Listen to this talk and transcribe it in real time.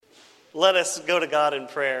Let us go to God in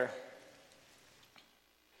prayer.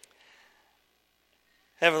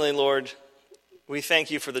 Heavenly Lord, we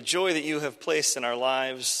thank you for the joy that you have placed in our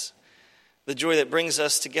lives, the joy that brings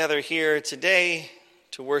us together here today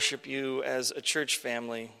to worship you as a church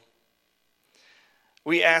family.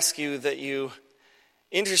 We ask you that you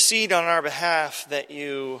intercede on our behalf, that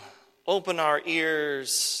you open our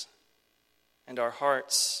ears and our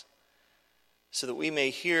hearts so that we may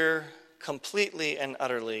hear completely and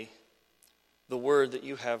utterly the word that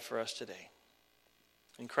you have for us today.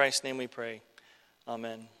 In Christ's name we pray.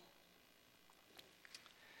 Amen.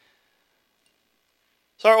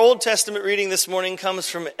 So our Old Testament reading this morning comes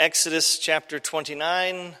from Exodus chapter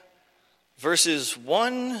 29, verses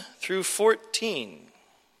 1 through 14.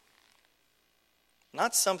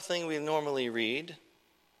 Not something we normally read,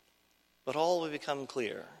 but all will become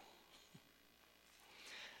clear.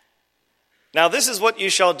 Now this is what you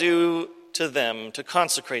shall do to them, to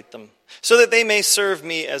consecrate them, so that they may serve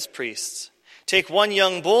me as priests. Take 1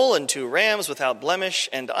 young bull and 2 rams without blemish,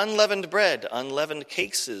 and unleavened bread, unleavened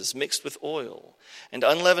cakes mixed with oil, and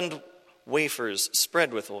unleavened wafers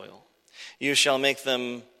spread with oil. You shall make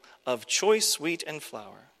them of choice wheat and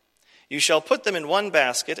flour. You shall put them in 1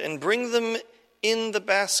 basket, and bring them in the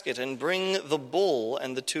basket, and bring the bull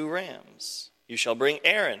and the 2 rams. You shall bring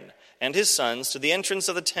Aaron and his sons to the entrance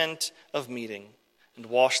of the tent of meeting, and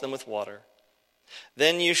wash them with water.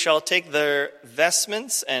 Then you shall take their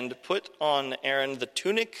vestments and put on Aaron the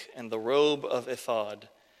tunic and the robe of ephod,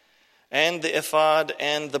 and the ephod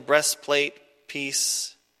and the breastplate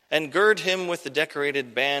piece, and gird him with the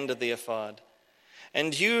decorated band of the ephod.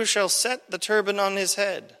 And you shall set the turban on his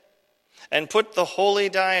head, and put the holy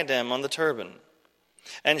diadem on the turban,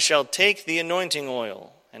 and shall take the anointing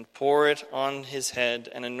oil, and pour it on his head,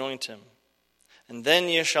 and anoint him. And then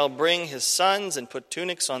you shall bring his sons and put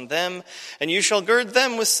tunics on them, and you shall gird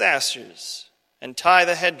them with sashes, and tie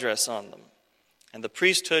the headdress on them. And the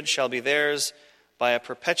priesthood shall be theirs by a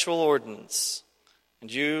perpetual ordinance.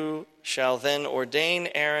 And you shall then ordain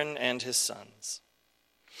Aaron and his sons.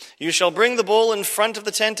 You shall bring the bull in front of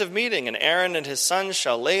the tent of meeting, and Aaron and his sons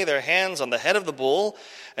shall lay their hands on the head of the bull,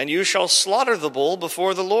 and you shall slaughter the bull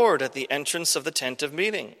before the Lord at the entrance of the tent of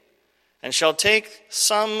meeting. And shall take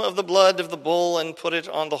some of the blood of the bull and put it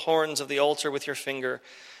on the horns of the altar with your finger,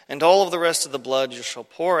 and all of the rest of the blood you shall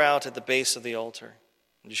pour out at the base of the altar.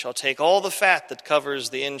 And you shall take all the fat that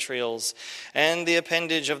covers the entrails, and the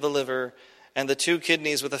appendage of the liver, and the 2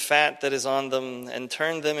 kidneys with the fat that is on them, and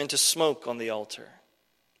turn them into smoke on the altar.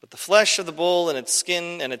 But the flesh of the bull and its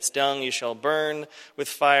skin and its dung you shall burn with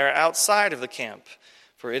fire outside of the camp,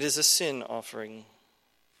 for it is a sin offering.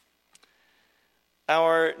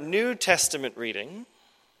 Our New Testament reading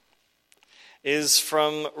is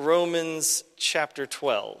from Romans chapter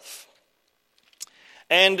 12,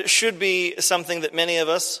 and should be something that many of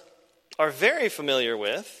us are very familiar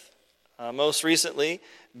with, most recently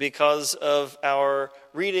because of our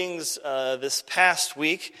readings this past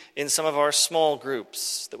week in some of our small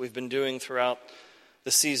groups that we've been doing throughout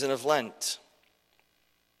the season of Lent.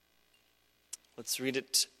 Let's read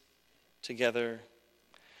it together.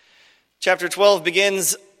 Chapter 12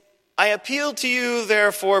 begins, I appeal to you,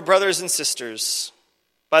 therefore, brothers and sisters,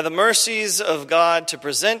 by the mercies of God, to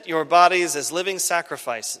present your bodies as living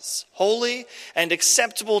sacrifices, holy and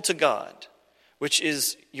acceptable to God, which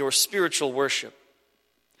is your spiritual worship.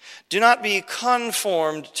 Do not be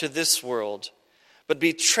conformed to this world, but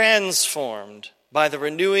be transformed by the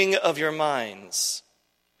renewing of your minds,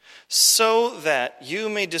 so that you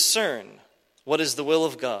may discern what is the will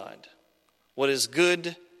of God, what is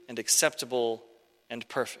good and acceptable and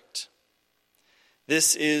perfect.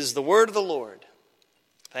 This is the word of the Lord.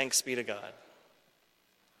 Thanks be to God.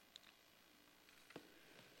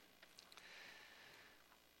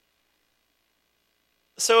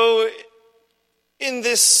 So, in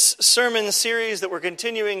this sermon series that we're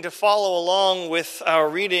continuing to follow along with our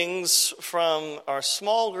readings from our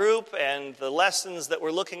small group and the lessons that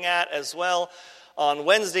we're looking at as well on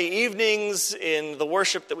Wednesday evenings in the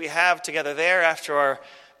worship that we have together there after our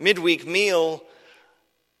midweek meal,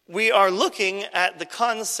 we are looking at the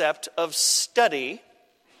concept of study,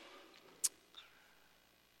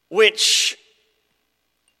 which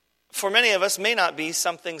for many of us may not be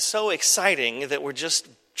something so exciting that we're just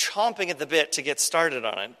chomping at the bit to get started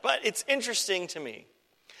on it. But it's interesting to me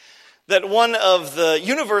that one of the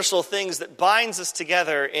universal things that binds us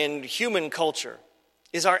together in human culture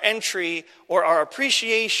is our entry or our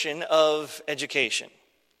appreciation of education.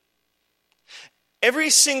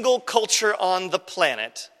 Every single culture on the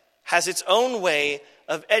planet has its own way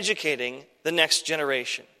of educating the next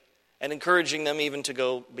generation and encouraging them even to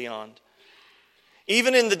go beyond.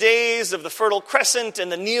 Even in the days of the Fertile Crescent and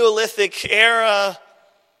the Neolithic era,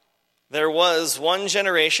 there was one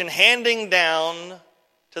generation handing down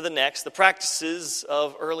to the next the practices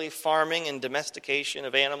of early farming and domestication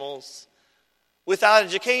of animals. Without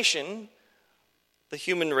education, the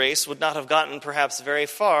human race would not have gotten perhaps very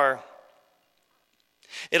far.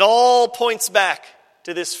 It all points back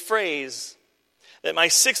to this phrase that my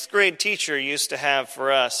 6th grade teacher used to have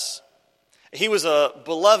for us. He was a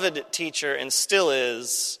beloved teacher and still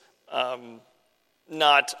is,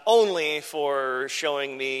 not only for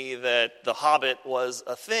showing me that The Hobbit was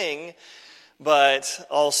a thing, but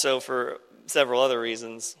also for several other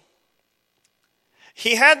reasons.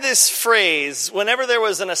 He had this phrase, whenever there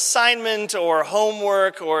was an assignment or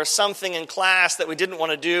homework or something in class that we didn't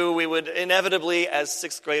want to do, we would inevitably, as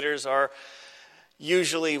 6th graders are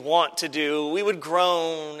usually want to do, we would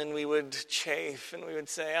groan and we would chafe and we would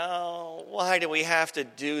say, oh, why do we have to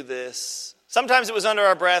do this? Sometimes it was under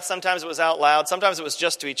our breath, sometimes it was out loud, sometimes it was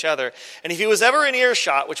just to each other. And if he was ever in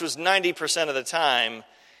earshot, which was 90% of the time,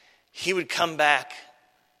 he would come back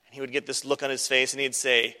and he would get this look on his face and he'd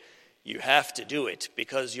say, you have to do it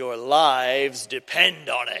because your lives depend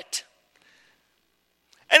on it.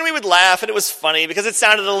 And we would laugh and it was funny because it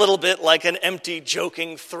sounded a little bit like an empty,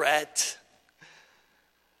 joking threat.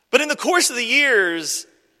 But in the course of the years,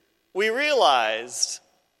 we realized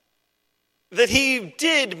that he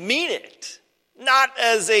did mean it. Not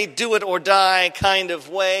as a do-it-or-die kind of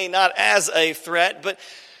way, not as a threat, but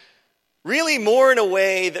really more in a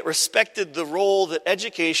way that respected the role that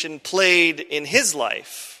education played in his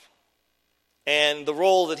life and the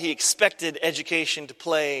role that he expected education to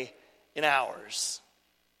play in ours.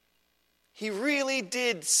 He really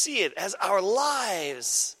did see it as our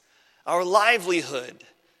lives, our livelihood,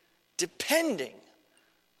 depending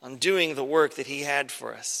on doing the work that he had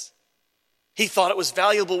for us. He thought it was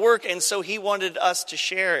valuable work, and so he wanted us to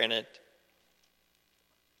share in it.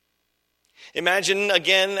 Imagine,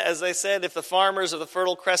 again, as I said, if the farmers of the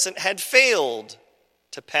Fertile Crescent had failed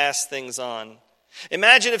to pass things on.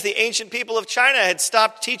 Imagine if the ancient people of China had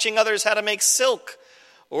stopped teaching others how to make silk,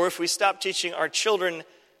 or if we stopped teaching our children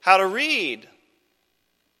how to read.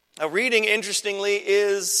 Now, reading, interestingly,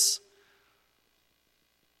 is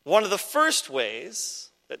one of the first ways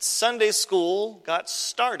that Sunday school got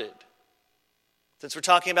started. Since we're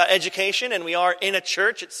talking about education and we are in a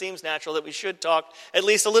church, it seems natural that we should talk at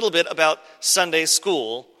least a little bit about Sunday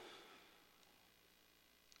school.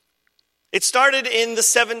 It started in the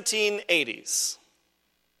 1780s.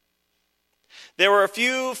 There were a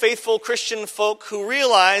few faithful Christian folk who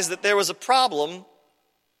realized that there was a problem.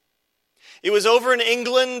 It was over in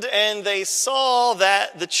England, and they saw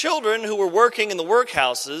that the children who were working in the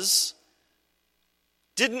workhouses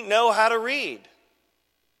didn't know how to read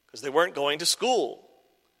because they weren't going to school.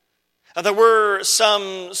 Now, there were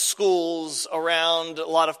some schools around, a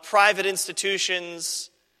lot of private institutions.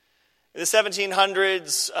 In the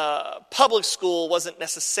 1700s, public school wasn't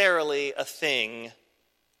necessarily a thing.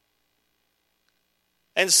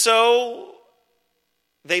 And so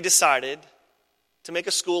they decided to make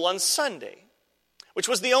a school on Sunday, which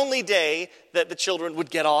was the only day that the children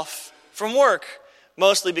would get off from work,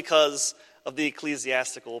 mostly because of the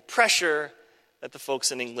ecclesiastical pressure that the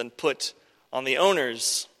folks in England put on the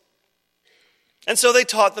owners. And so they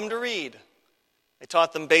taught them to read. They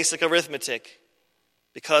taught them basic arithmetic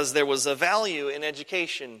because there was a value in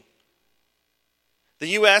education. The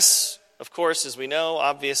U.S., of course, as we know,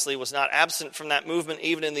 obviously was not absent from that movement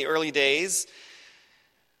even in the early days.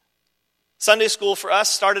 Sunday school for us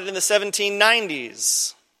started in the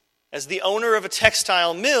 1790s as the owner of a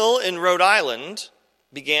textile mill in Rhode Island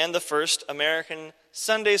began the first American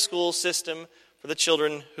Sunday school system for the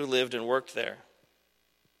children who lived and worked there.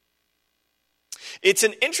 It's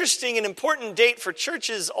an interesting and important date for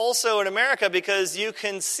churches also in America because you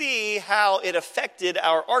can see how it affected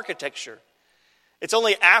our architecture. It's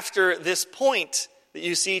only after this point that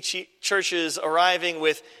you see churches arriving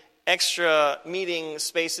with extra meeting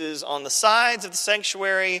spaces on the sides of the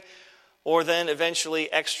sanctuary, or then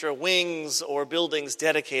eventually extra wings or buildings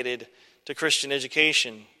dedicated to Christian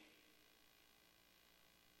education.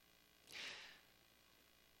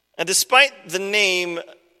 And despite the name,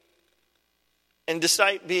 and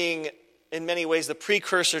despite being in many ways the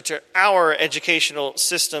precursor to our educational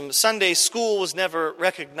system, Sunday school was never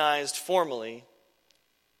recognized formally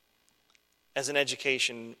as an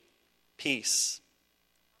education piece.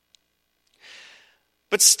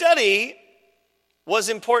 But study was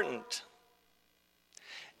important.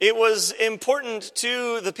 It was important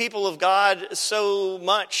to the people of God so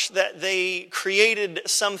much that they created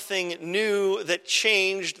something new that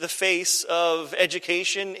changed the face of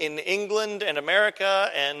education in England and America.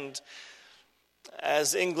 And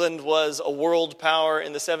as England was a world power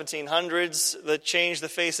in the 1700s, that changed the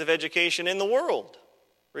face of education in the world,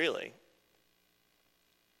 really.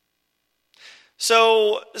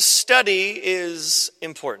 So study is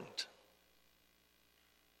important.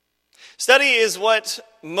 Study is what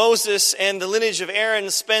Moses and the lineage of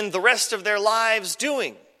Aaron spend the rest of their lives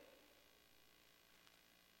doing.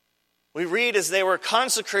 We read as they were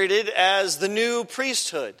consecrated as the new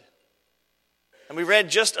priesthood. And we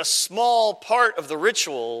read just a small part of the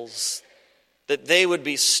rituals that they would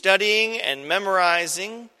be studying and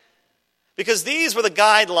memorizing, because these were the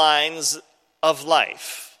guidelines of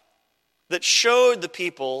life that showed the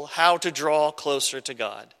people how to draw closer to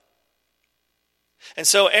God. And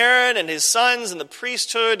so Aaron and his sons in the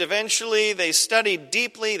priesthood, eventually they studied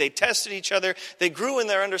deeply, they tested each other, they grew in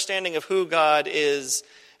their understanding of who God is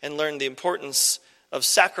and learned the importance of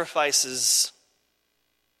sacrifices.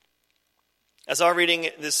 As our reading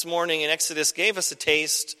this morning in Exodus gave us a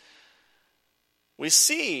taste, we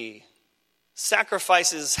see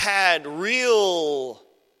sacrifices had real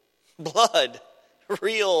blood,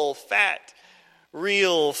 real fat,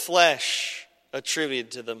 real flesh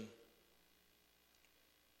attributed to them.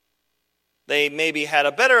 They maybe had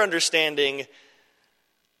a better understanding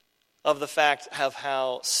of the fact of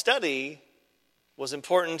how study was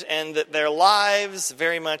important and that their lives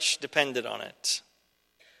very much depended on it.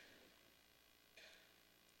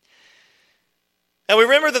 And we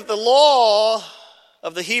remember that the law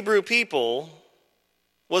of the Hebrew people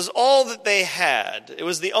was all that they had. It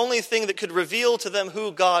was the only thing that could reveal to them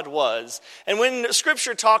who God was. And when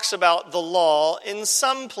Scripture talks about the law, in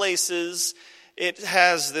some places it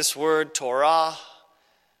has this word Torah,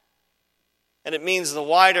 and it means the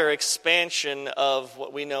wider expansion of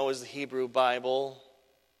what we know as the Hebrew Bible.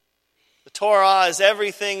 The Torah is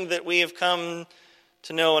everything that we have come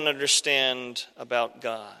to know and understand about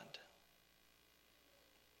God.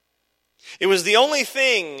 It was the only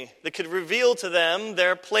thing that could reveal to them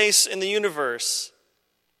their place in the universe.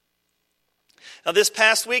 Now, this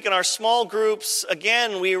past week in our small groups,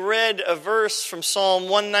 again, we read a verse from Psalm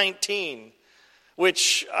 119,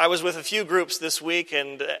 which I was with a few groups this week,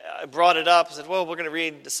 and I brought it up. I said, well, we're going to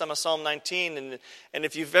read some of Psalm 19. And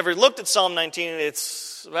if you've ever looked at Psalm 19,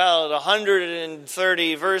 it's about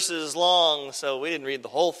 130 verses long, so we didn't read the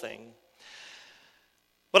whole thing.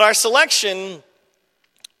 But our selection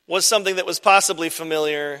was something that was possibly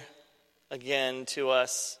familiar, again, to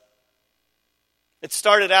us. It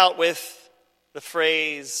started out with the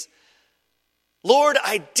phrase, Lord,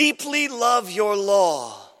 I deeply love your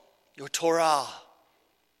law, your Torah.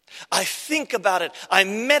 I think about it, I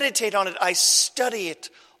meditate on it, I study it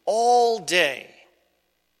all day.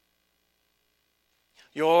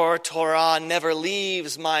 Your Torah never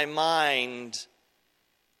leaves my mind,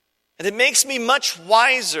 and it makes me much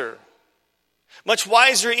wiser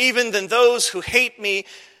even than those who hate me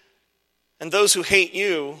and those who hate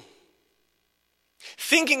you.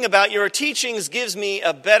 Thinking about your teachings gives me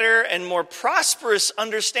a better and more prosperous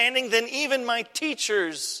understanding than even my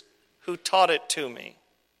teachers who taught it to me.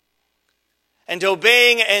 And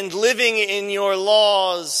obeying and living in your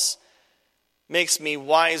laws makes me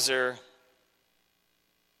wiser,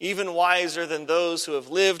 even wiser than those who have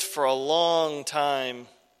lived for a long time.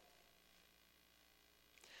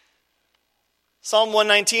 Psalm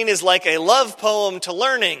 119 is like a love poem to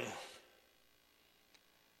learning.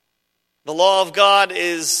 The law of God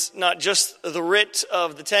is not just the writ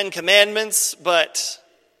of the Ten Commandments, but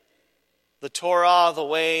the Torah, the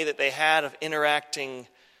way that they had of interacting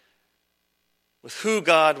with who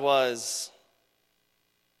God was.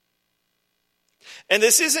 And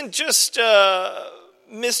this isn't just a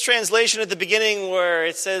mistranslation at the beginning where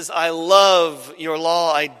it says, I love your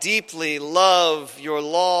law, I deeply love your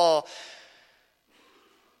law.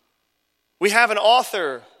 We have an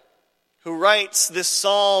author who writes this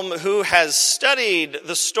psalm who has studied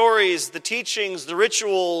the stories, the teachings, the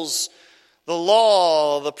rituals, the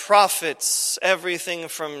law, the prophets, everything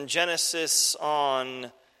from Genesis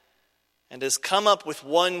on, and has come up with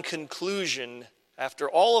one conclusion after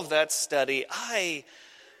all of that study. I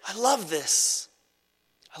love this.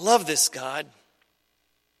 I love this, God.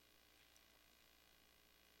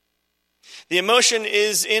 The emotion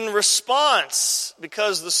is in response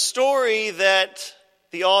because the story that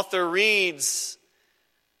the author reads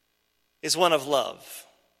is one of love.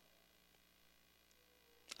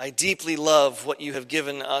 I deeply love what you have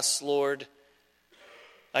given us, Lord.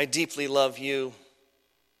 I deeply love you.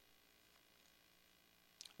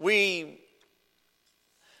 We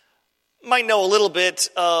might know a little bit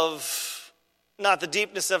of, not the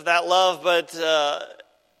deepness of that love, but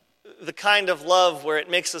the kind of love where it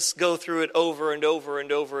makes us go through it over and over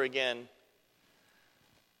and over again.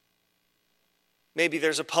 Maybe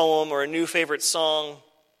there's a poem or a new favorite song,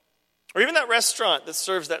 or even that restaurant that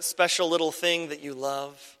serves that special little thing that you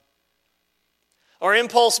love. Our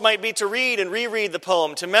impulse might be to read and reread the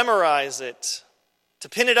poem, to memorize it, to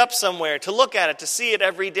pin it up somewhere, to look at it, to see it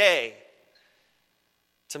every day,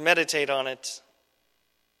 to meditate on it,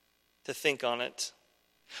 to think on it.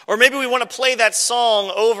 Or maybe we want to play that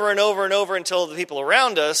song over and over and over until the people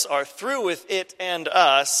around us are through with it and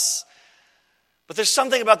us. But there's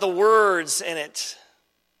something about the words in it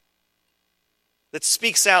that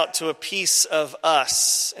speaks out to a piece of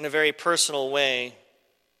us in a very personal way.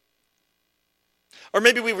 Or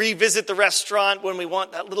maybe we revisit the restaurant when we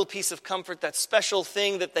want that little piece of comfort, that special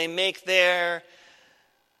thing that they make there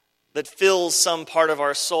that fills some part of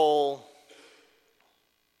our soul.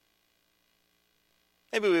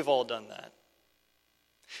 Maybe we've all done that.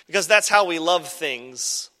 Because that's how we love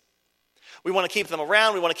things. We want to keep them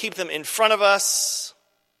around. We want to keep them in front of us.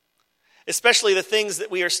 Especially the things that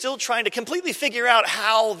we are still trying to completely figure out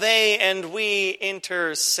how they and we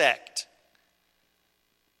intersect.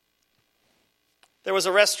 There was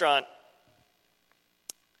a restaurant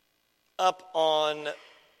up on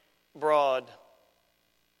Broad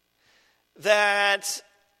that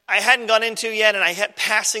I hadn't gone into yet, and I kept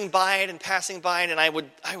passing by it, and I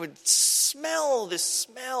would smell this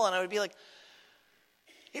smell, and I would be like,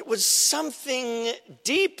 it was something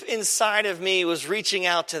deep inside of me was reaching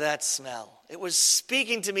out to that smell. It was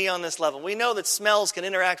speaking to me on this level. We know that smells can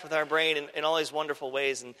interact with our brain in all these wonderful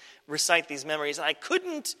ways and recite these memories, and I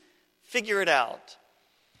couldn't figure it out.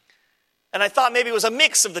 And I thought maybe it was a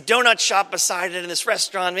mix of the donut shop beside it and this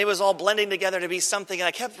restaurant. Maybe it was all blending together to be something. And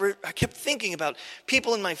I kept thinking about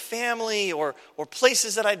people in my family or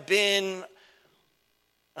places that I'd been. And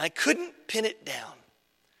I couldn't pin it down.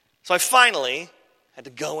 So I finally had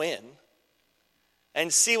to go in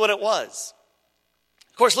and see what it was.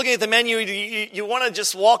 Of course, looking at the menu, you want to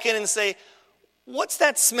just walk in and say, what's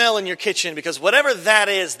that smell in your kitchen? Because whatever that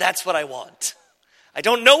is, that's what I want. I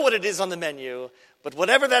don't know what it is on the menu, but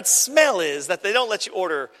whatever that smell is, that they don't let you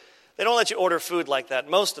order food like that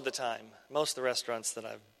most of the time, most of the restaurants that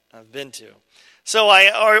I've been to. So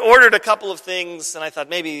I ordered a couple of things, and I thought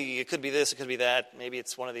maybe it could be this, it could be that, maybe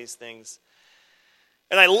it's one of these things.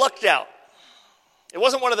 And I lucked out. It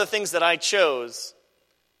wasn't one of the things that I chose,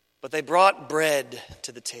 but they brought bread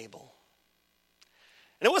to the table.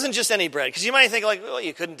 And it wasn't just any bread, because you might think like, well,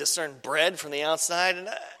 you couldn't discern bread from the outside, and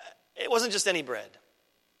it wasn't just any bread.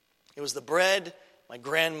 It was the bread my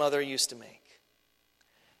grandmother used to make.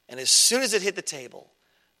 And as soon as it hit the table,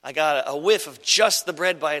 I got a whiff of just the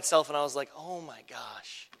bread by itself, and I was like, oh my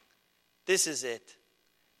gosh, this is it.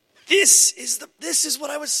 This is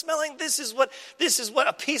what I was smelling. This is what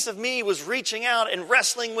a piece of me was reaching out and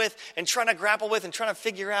wrestling with and trying to grapple with and trying to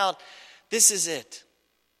figure out. This is it.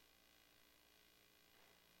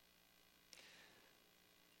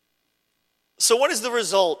 So what is the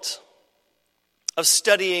result of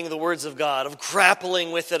studying the words of God, of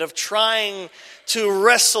grappling with it, of trying to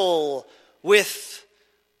wrestle with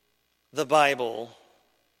the Bible,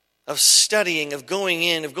 of studying, of going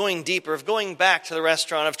in, of going deeper, of going back to the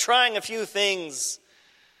restaurant, of trying a few things,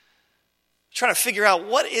 trying to figure out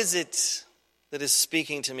what is it that is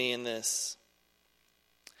speaking to me in this?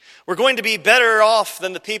 We're going to be better off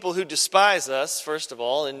than the people who despise us, first of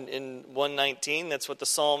all, in 119. That's what the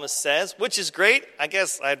psalmist says, which is great. I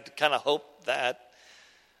guess I'd kind of hope that.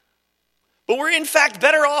 But we're in fact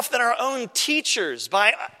better off than our own teachers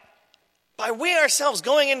by we ourselves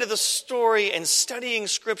going into the story and studying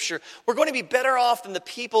Scripture. We're going to be better off than the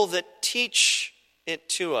people that teach it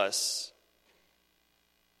to us.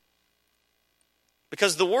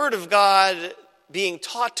 Because the Word of God being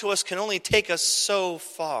taught to us can only take us so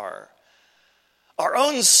far. Our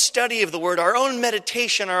own study of the Word, our own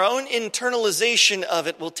meditation, our own internalization of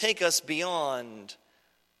it will take us beyond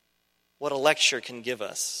what a lecture can give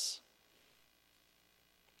us.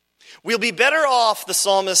 We'll be better off, the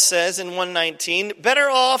psalmist says in 119, better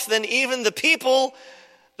off than even the people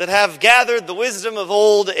that have gathered the wisdom of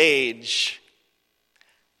old age.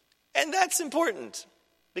 And that's important,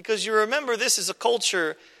 because you remember this is a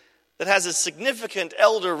culture that has a significant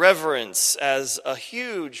elder reverence as a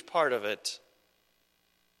huge part of it.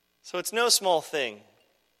 So it's no small thing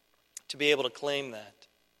to be able to claim that.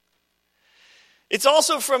 It's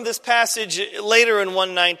also from this passage later in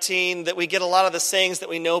 119 that we get a lot of the sayings that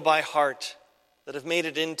we know by heart, that have made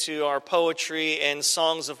it into our poetry and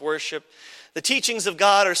songs of worship. The teachings of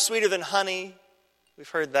God are sweeter than honey. We've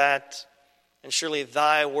heard that. And surely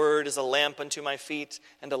thy word is a lamp unto my feet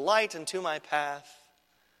and a light unto my path.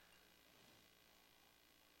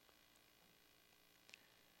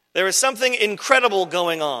 There is something incredible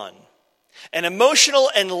going on. An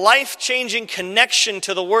emotional and life-changing connection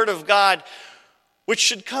to the Word of God, which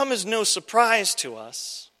should come as no surprise to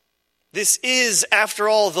us. This is, after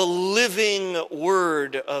all, the living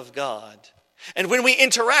Word of God. And when we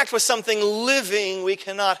interact with something living, we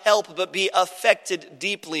cannot help but be affected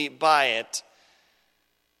deeply by it.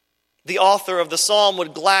 The author of the psalm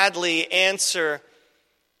would gladly answer,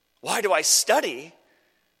 why do I study?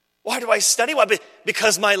 Why do I study? Why?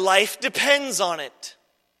 Because my life depends on it.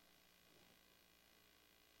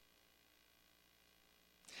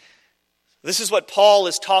 This is what Paul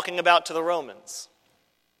is talking about to the Romans.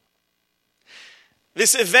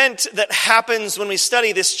 This event that happens when we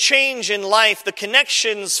study, this change in life, the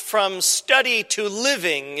connections from study to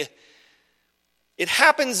living, it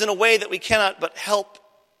happens in a way that we cannot but help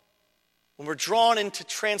when we're drawn into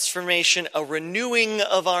transformation, a renewing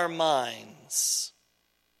of our minds.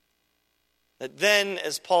 That then,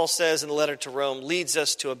 as Paul says in the letter to Rome, leads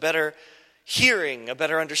us to a better hearing, a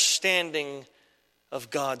better understanding of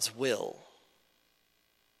God's will.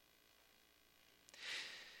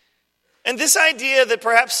 And this idea that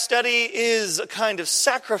perhaps study is a kind of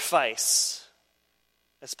sacrifice,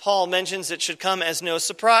 as Paul mentions, it should come as no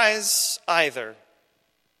surprise either.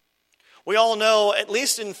 We all know, at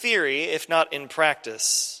least in theory, if not in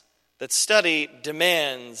practice, that study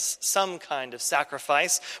demands some kind of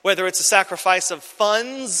sacrifice, whether it's a sacrifice of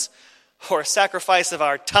funds, or a sacrifice of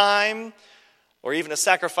our time, or even a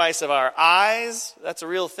sacrifice of our eyes. That's a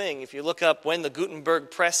real thing. If you look up when the Gutenberg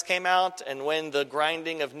press came out and when the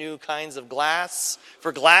grinding of new kinds of glass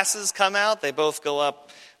for glasses come out, they both go up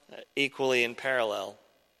equally in parallel.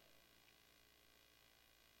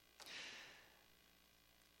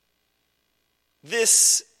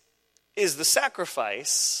 This is the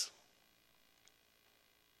sacrifice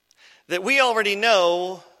that we already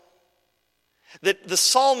know that the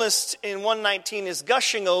psalmist in 119 is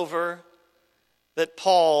gushing over, that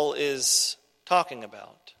Paul is talking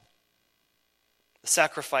about. The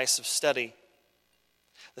sacrifice of study.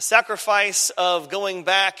 The sacrifice of going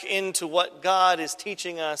back into what God is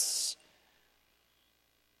teaching us.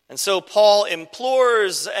 And so Paul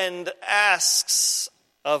implores and asks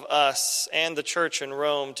of us and the church in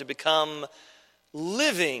Rome to become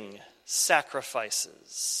living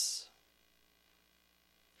sacrifices.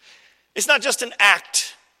 It's not just an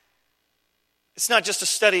act. It's not just a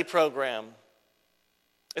study program.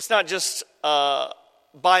 It's not just a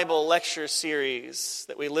Bible lecture series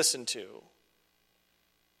that we listen to.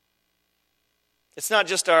 It's not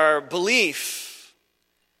just our belief.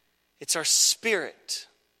 It's our spirit.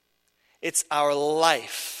 It's our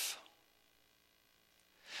life.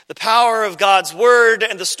 The power of God's word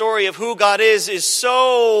and the story of who God is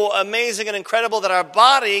so amazing and incredible that our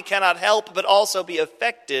body cannot help but also be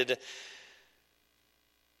affected.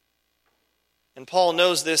 And Paul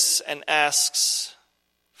knows this and asks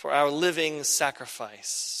for our living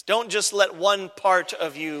sacrifice. Don't just let one part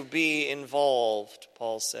of you be involved,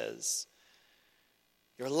 Paul says.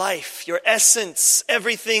 Your life, your essence,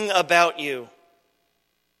 everything about you.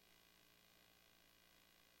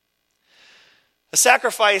 A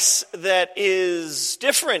sacrifice that is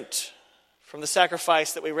different from the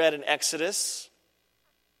sacrifice that we read in Exodus.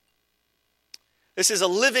 This is a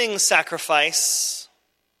living sacrifice.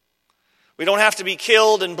 We don't have to be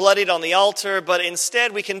killed and bloodied on the altar, but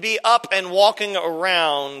instead we can be up and walking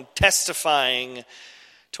around, testifying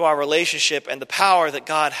to our relationship and the power that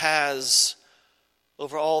God has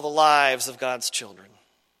over all the lives of God's children,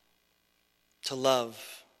 to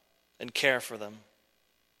love and care for them.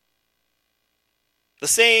 The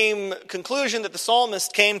same conclusion that the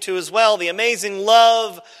psalmist came to as well, the amazing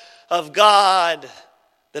love of God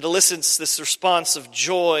that elicits this response of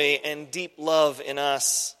joy and deep love in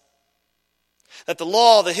us. That the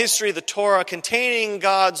law, the history, the Torah, containing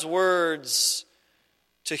God's words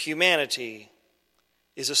to humanity,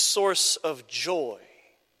 is a source of joy.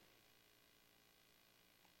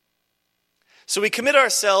 So we commit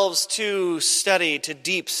ourselves to study, to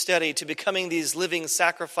deep study, to becoming these living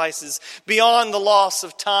sacrifices beyond the loss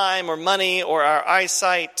of time or money or our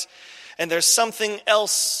eyesight. And there's something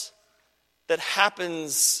else that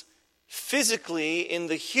happens physically in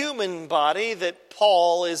the human body that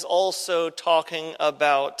Paul is also talking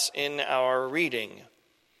about in our reading.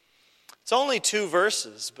 It's only 2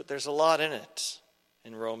 verses, but there's a lot in it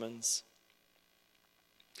in Romans.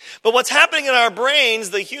 But what's happening in our brains,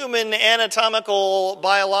 the human anatomical,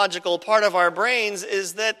 biological part of our brains,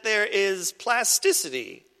 is that there is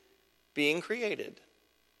plasticity being created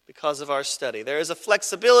because of our study. There is a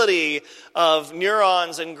flexibility of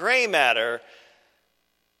neurons and gray matter.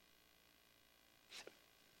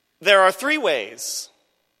 There are 3 ways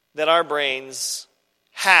that our brains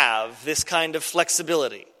have this kind of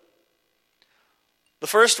flexibility. The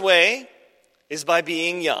first way is by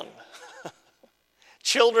being young.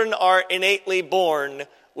 Children are innately born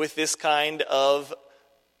with this kind of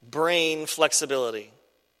brain flexibility.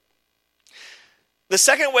 The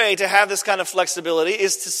second way to have this kind of flexibility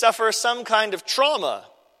is to suffer some kind of trauma,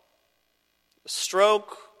 a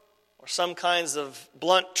stroke or some kinds of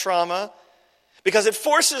blunt trauma, because it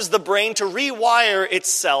forces the brain to rewire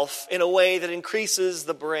itself in a way that increases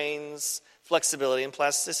the brain's flexibility and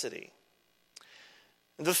plasticity.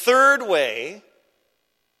 The third way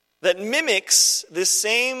that mimics this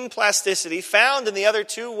same plasticity found in the other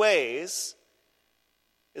 2 ways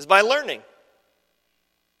is by learning,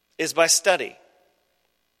 is by study.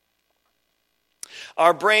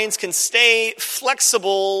 Our brains can stay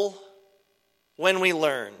flexible when we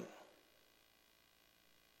learn.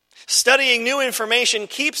 Studying new information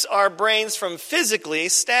keeps our brains from physically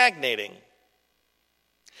stagnating.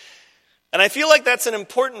 And I feel like that's an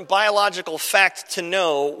important biological fact to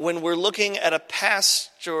know when we're looking at a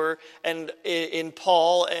pastor and in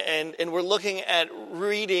Paul, and we're looking at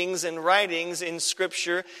readings and writings in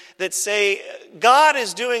Scripture that say God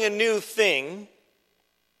is doing a new thing,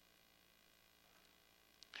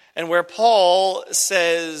 and where Paul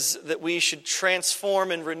says that we should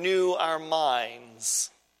transform and renew our minds.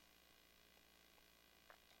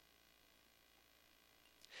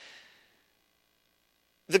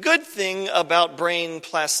 The good thing about brain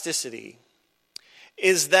plasticity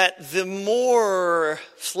is that the more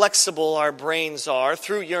flexible our brains are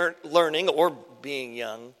through your learning or being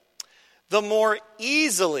young, the more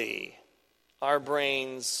easily our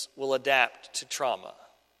brains will adapt to trauma.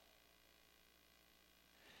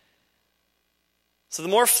 So the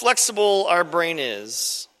more flexible our brain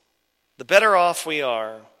is, the better off we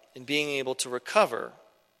are in being able to recover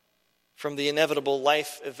from the inevitable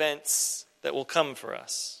life events that will come for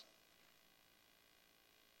us.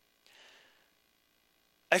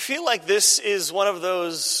 I feel like this is one of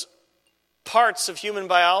those parts of human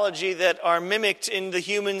biology that are mimicked in the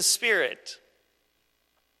human spirit.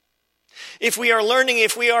 If we are learning,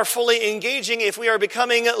 if we are fully engaging, if we are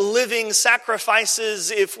becoming living sacrifices,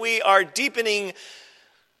 if we are deepening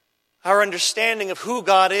our understanding of who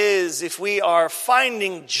God is, if we are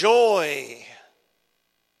finding joy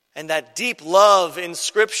and that deep love in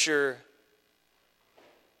Scripture,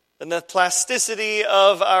 and the plasticity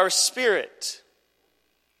of our spirit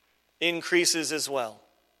increases as well.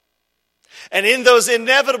 And in those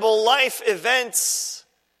inevitable life events,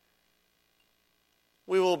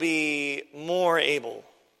 we will be more able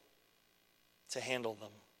to handle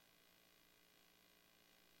them.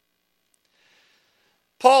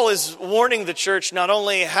 Paul is warning the church not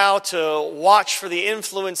only how to watch for the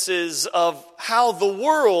influences of how the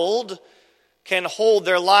world can hold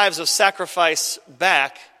their lives of sacrifice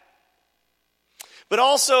back, but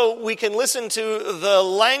also we can listen to the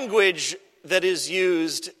language that is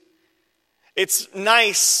used. It's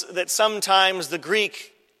nice that sometimes the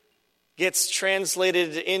Greek gets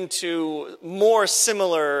translated into more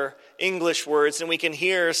similar English words, and we can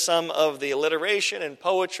hear some of the alliteration and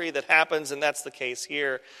poetry that happens, and that's the case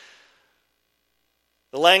here.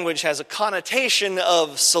 The language has a connotation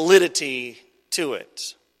of solidity to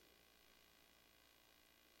it.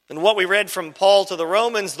 And what we read from Paul to the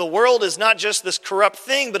Romans, the world is not just this corrupt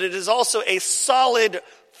thing, but it is also a solid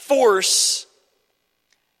force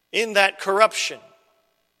in that corruption.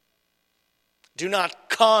 Do not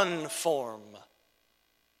conform,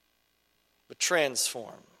 but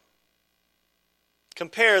transform.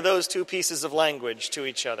 Compare those 2 pieces of language to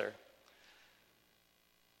each other.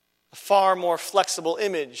 A far more flexible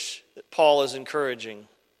image that Paul is encouraging.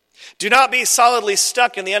 Do not be solidly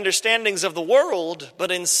stuck in the understandings of the world,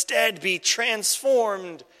 but instead be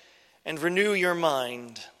transformed and renew your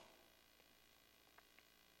mind.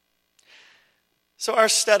 So our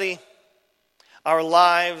study, our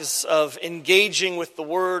lives of engaging with the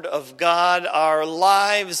Word of God, our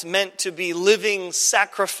lives meant to be living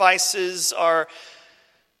sacrifices are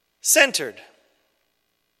centered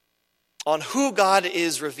on who God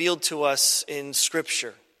is revealed to us in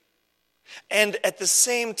Scripture. And at the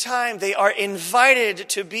same time, they are invited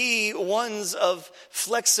to be ones of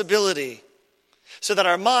flexibility so that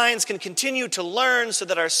our minds can continue to learn, so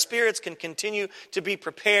that our spirits can continue to be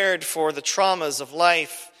prepared for the traumas of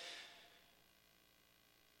life.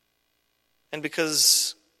 and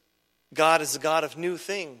because God is a God of new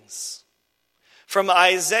things. From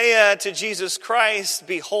Isaiah to Jesus Christ,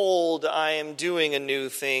 behold, I am doing a new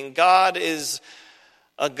thing. God is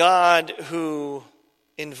a God who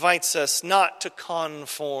invites us not to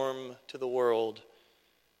conform to the world,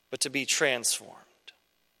 but to be transformed.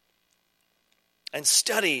 And a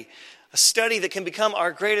study that can become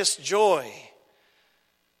our greatest joy.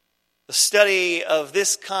 The study of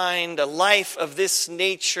this kind, a life of this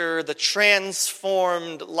nature, the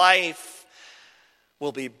transformed life,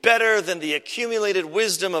 will be better than the accumulated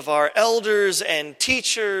wisdom of our elders and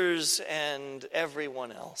teachers and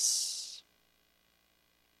everyone else.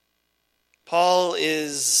 Paul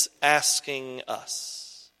is asking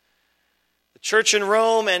us, the church in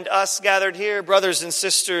Rome and us gathered here, brothers and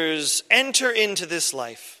sisters, enter into this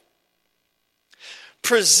life.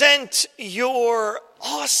 Present your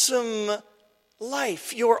awesome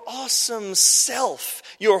life, your awesome self,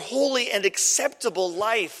 your holy and acceptable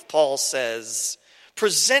life, Paul says.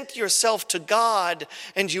 Present yourself to God,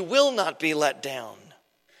 and you will not be let down.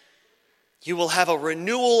 You will have a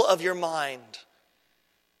renewal of your mind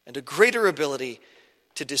and a greater ability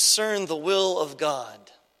to discern the will of God,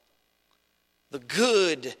 the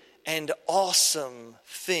good and awesome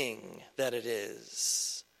thing that it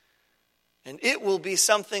is. And it will be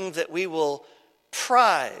something that we will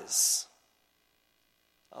prize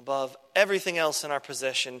above everything else in our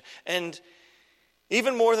possession. And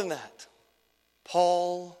even more than that,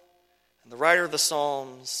 Paul and the writer of the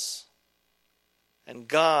Psalms and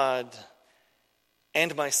God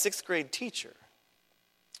and my 6th grade teacher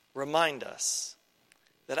remind us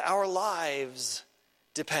that our lives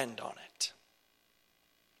depend on it.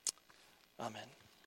 Amen.